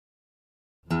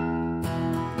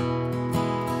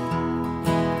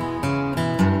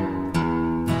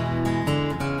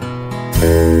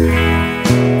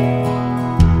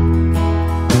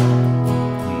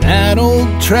That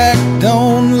old track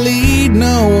don't lead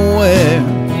nowhere,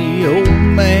 the old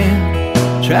man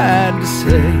tried to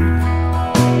say.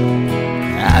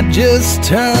 I just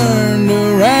turned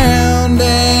around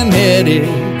and headed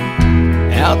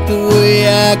out the way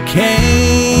I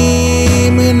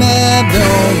came, and I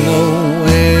don't know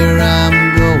where I'm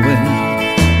going.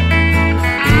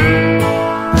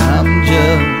 I'm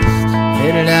just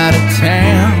headed out of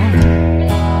town.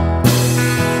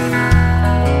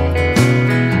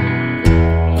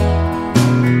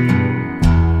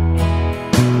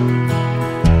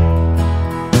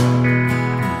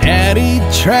 Daddy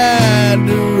tried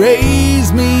to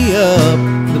raise me up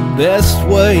the best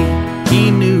way he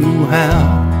knew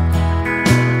how.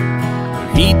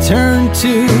 He turned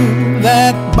to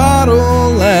that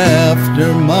bottle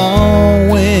after Mom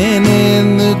went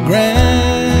in the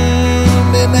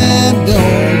ground, and I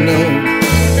don't know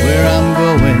where I'm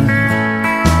going.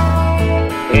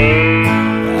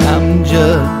 I'm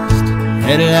just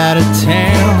headed out of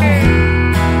town.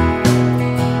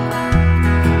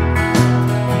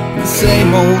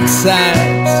 Same old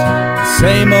sights,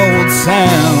 same old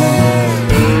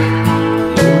sounds.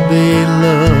 You'll be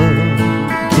love,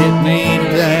 get me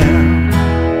down.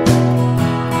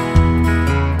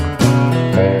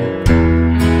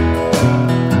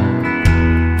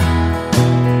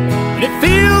 It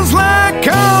feels like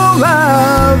all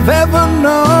I've ever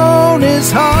known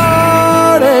is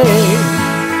heartache.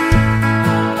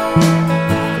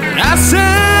 I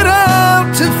set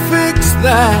out to fix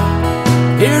that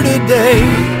here today.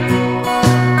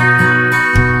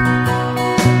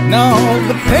 No,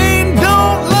 the pain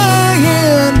don't lie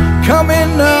in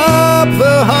coming up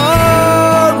the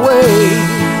hard way.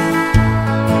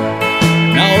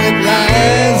 No, it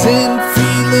lies in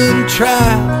feeling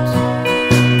trapped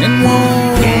and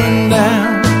worn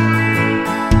down.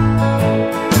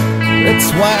 That's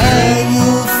why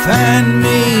you'll find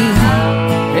me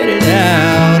headed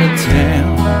out of town.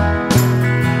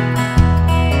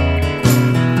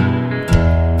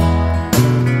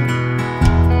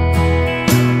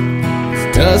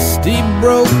 Dusty,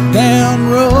 broke down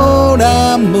road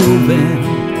I'm moving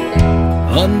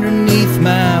underneath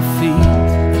my feet.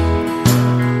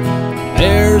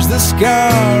 There's the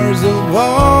scars of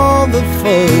all the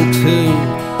folks who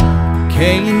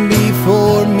came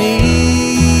before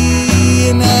me,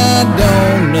 and I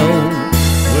don't know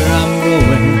where I'm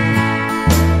going.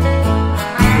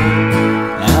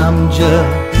 I'm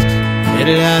just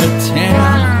headed out of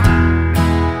town.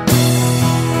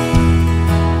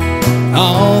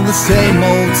 All the same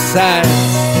old sights,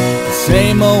 the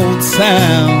same old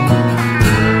sound.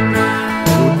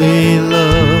 Will be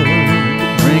love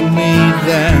to bring me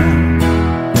down.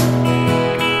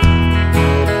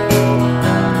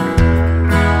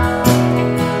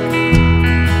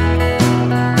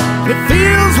 It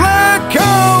feels like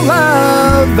all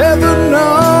I've ever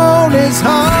known is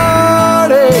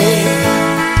heartache.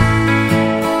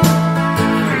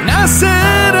 And I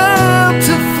set out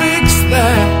to fix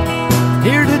that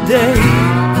here today.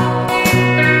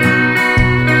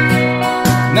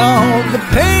 No, the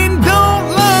pain don't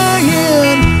lie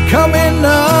in coming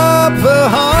up the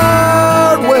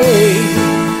hard way.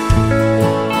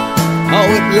 Oh,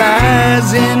 it lies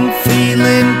in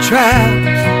feeling trapped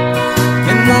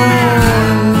and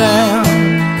worn down.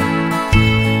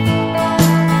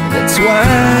 That's why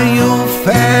you'll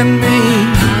find me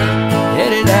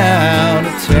headed out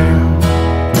of town.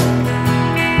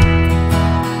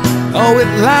 Oh,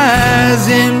 it lies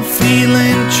in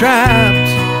feeling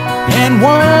trapped and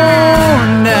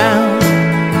worn down.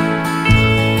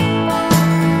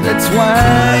 That's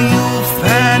why you'll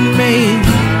find me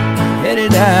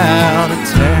headed out of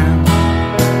town.